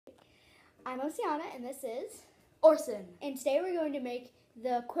I'm Oceana, and this is Orson. And today we're going to make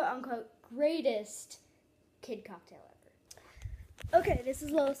the quote-unquote greatest kid cocktail ever. Okay, this is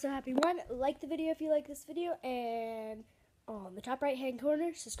Lola So Happy One. Like the video if you like this video, and on the top right-hand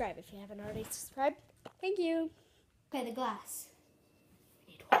corner, subscribe if you haven't already subscribed. Thank you. Okay, the glass.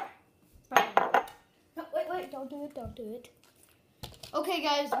 We need water. No, wait, don't do it. Okay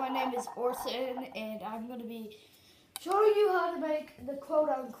guys, my name is Orson and I'm going to be showing you how to make the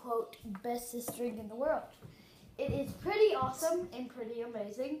quote-unquote bestest drink in the world. It is pretty awesome and pretty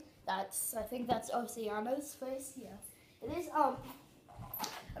amazing. I think that's Oceana's face. Yeah, it is. I'm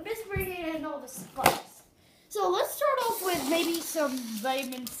just bringing in all the spice. So let's start off with maybe some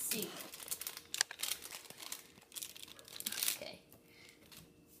vitamin C. Okay.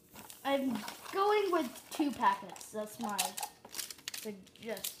 I'm going with 2 packets. That's my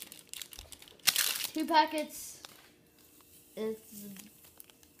suggestion. 2 packets is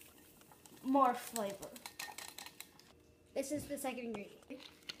more flavor. This is the second ingredient.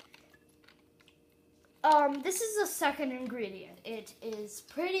 This is the second ingredient. It is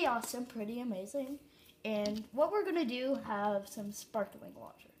pretty awesome, pretty amazing. And what we're gonna do, have some sparkling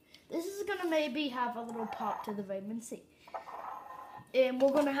water. This is gonna maybe have a little pop to the vitamin C. And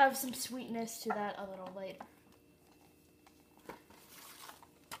we're gonna have some sweetness to that a little later.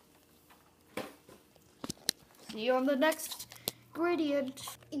 See you on the next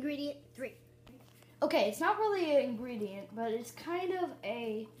ingredient. Ingredient 3. Okay, it's not really an ingredient, but it's kind of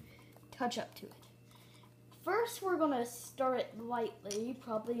a touch-up to it. First, we're going to stir it lightly,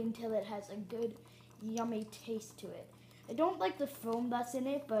 probably until it has a good, yummy taste to it. I don't like the foam that's in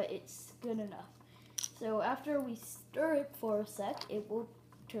it, but it's good enough. So after we stir it for a sec, it will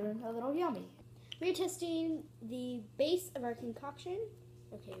turn a little yummy. We're testing the base of our concoction.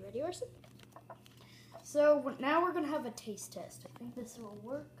 Okay, ready, Orson? So now we're going to have a taste test. I think this will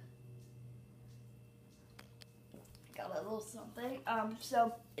work. Got a little something.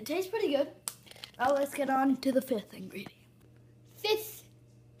 So it tastes pretty good. Now let's get on to the 5th ingredient. Fifth,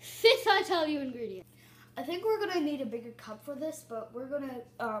 I tell you, ingredient. I think we're gonna need a bigger cup for this, but we're gonna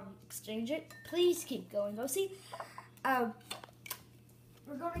exchange it. Please keep going, Osi.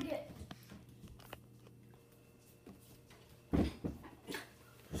 We're gonna get a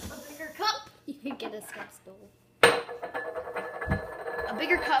bigger cup. You can get a step stool. A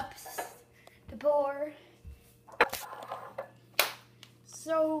bigger cup to pour.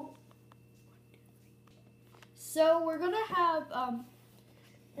 So we're gonna have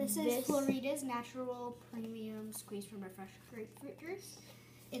This is Florida's natural premium squeeze from a fresh grapefruit juice.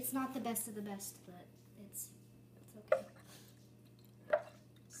 It's not the best of the best, but it's okay.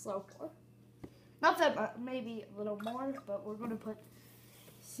 So far. Not that much, maybe a little more, but we're gonna put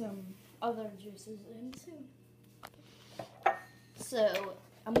some other juices in soon. So,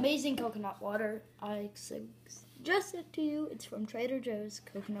 amazing coconut water. I suggest it to you. It's from Trader Joe's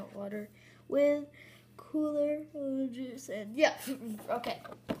coconut water with cooler juice and yeah. Okay.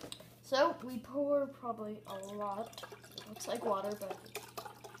 So we pour probably a lot. It looks like water, but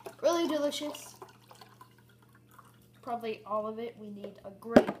really delicious. Probably all of it. We need a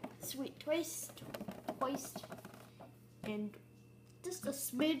great sweet twist, and just a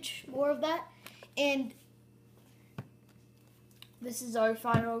smidge more of that. And this is our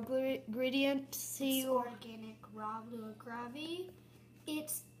final ingredient. It's organic raw blue agave.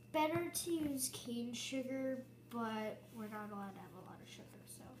 It's better to use cane sugar, but we're not allowed to have a lot of sugar,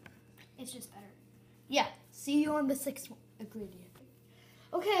 so it's just better. Yeah, see you on the 6th ingredient.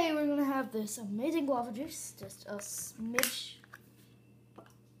 Okay, we're gonna have this amazing guava juice, just a smidge.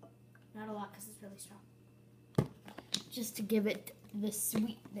 Not a lot because it's really strong. Just to give it the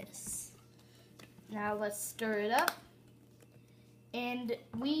sweetness. Now let's stir it up. And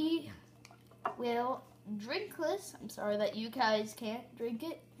we will drink this. I'm sorry that you guys can't drink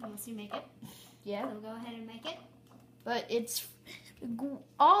it. Unless you make it. Yeah. So go ahead and make it. But it's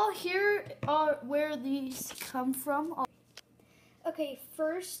all here are where these come from. Okay,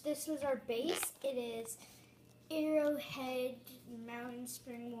 first, this was our base. It is Arrowhead Mountain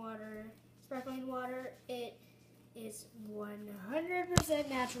Spring Water, sparkling water. It is 100%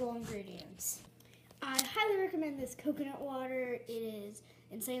 natural ingredients. I highly recommend this coconut water. It is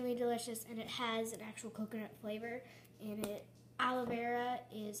insanely delicious, and it has an actual coconut flavor. And aloe vera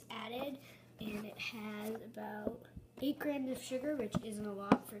is added, and it has about 8 grams of sugar, which isn't a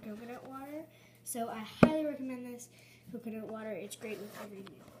lot for coconut water. So I highly recommend this coconut water. It's great with every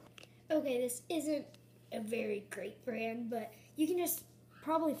meal. Okay, this isn't a very great brand, but you can just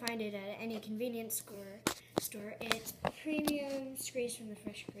probably find it at any convenience store. It's premium squeezed from the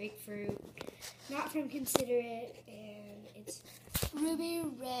fresh grapefruit, not from Considerate, and It's Ruby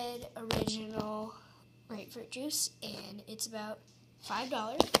Red Original grapefruit juice, and it's about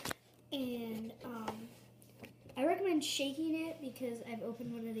 $5. And I recommend shaking it because I've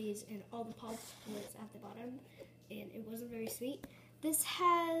opened one of these and all the pulp was at the bottom, and it wasn't very sweet. This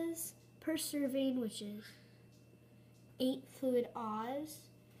has per serving, which is 8 fluid Oz,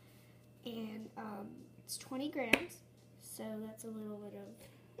 and it's 20 grams, so that's a little bit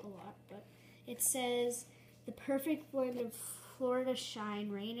of a lot, but it says the perfect blend of Florida Shine,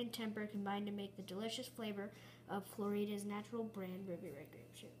 Rain, and Temper combined to make the delicious flavor of Florida's natural brand Ruby Red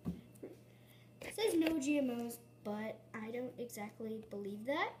Grapefruit. It says no GMOs, but I don't exactly believe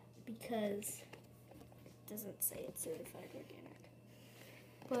that because it doesn't say it's certified organic.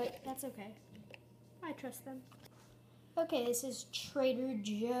 But that's okay. I trust them. Okay, this is Trader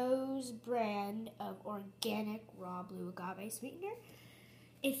Joe's brand of organic raw blue agave sweetener.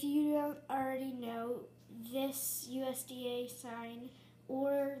 If you don't already know, this USDA sign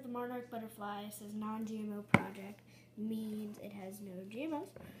or the monarch butterfly says non-GMO project, means it has no GMOs.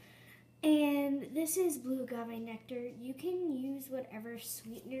 And this is blue agave nectar. You can use whatever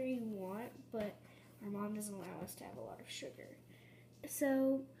sweetener you want, but our mom doesn't allow us to have a lot of sugar.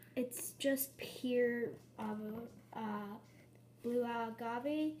 So it's just pure blue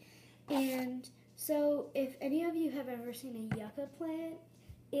agave. And so if any of you have ever seen a yucca plant,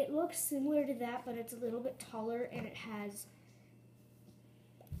 it looks similar to that, but it's a little bit taller, and it has,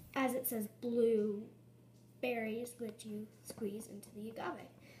 as it says, blue berries, which you squeeze into the agave.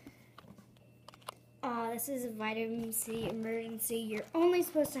 This is a vitamin C emergency. You're only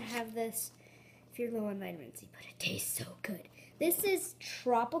supposed to have this if you're low on vitamin C, but it tastes so good. This is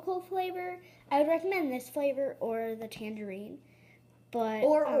tropical flavor. I would recommend this flavor or the tangerine, but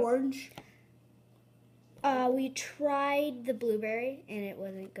Or orange. We tried the blueberry, and it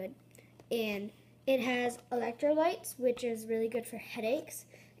wasn't good. And it has electrolytes, which is really good for headaches,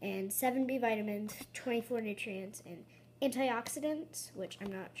 and 7B vitamins, 24 nutrients, and antioxidants, which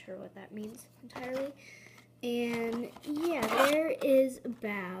I'm not sure what that means entirely. And yeah, there is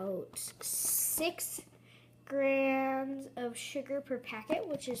about 6 grams of sugar per packet,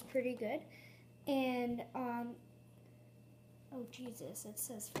 which is pretty good. And, oh Jesus, it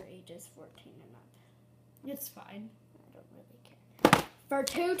says for ages 14 and up. It's fine. I don't really care. For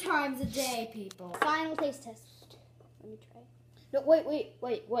 2 times a day, people. Final taste test. Let me try. No, wait.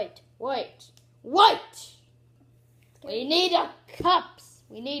 We need cups.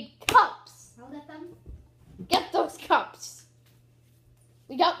 We need cups. I'll get them. Get those cups.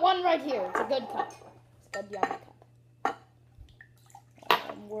 We got one right here. It's a good cup. It's a good yummy cup.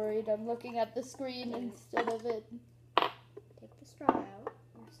 I'm worried. I'm looking at the screen instead of it. Take the straw out.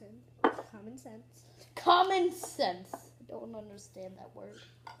 Listen. Common sense. Common sense. I don't understand that word.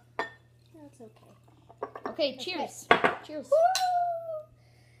 That's okay. Okay, cheers. Cheers.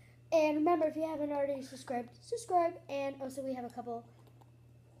 Woo! And remember, if you haven't already subscribed, subscribe. And also, we have a couple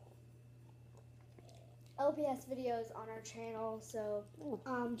LPS videos on our channel, so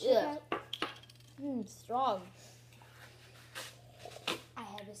check out. Strong. I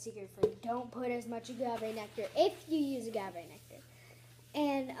have a secret for you. Don't put as much agave nectar if you use agave nectar.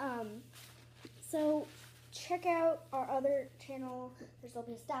 And so check out our other channel. There's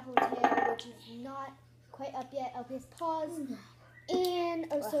LPS Dapple Tail, which is not quite up yet. LPS Pause. And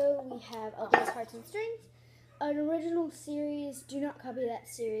also we have LPS Hearts and Strings, an original series. Do not copy that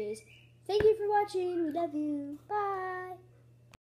series. Thank you for watching. We love you. Bye.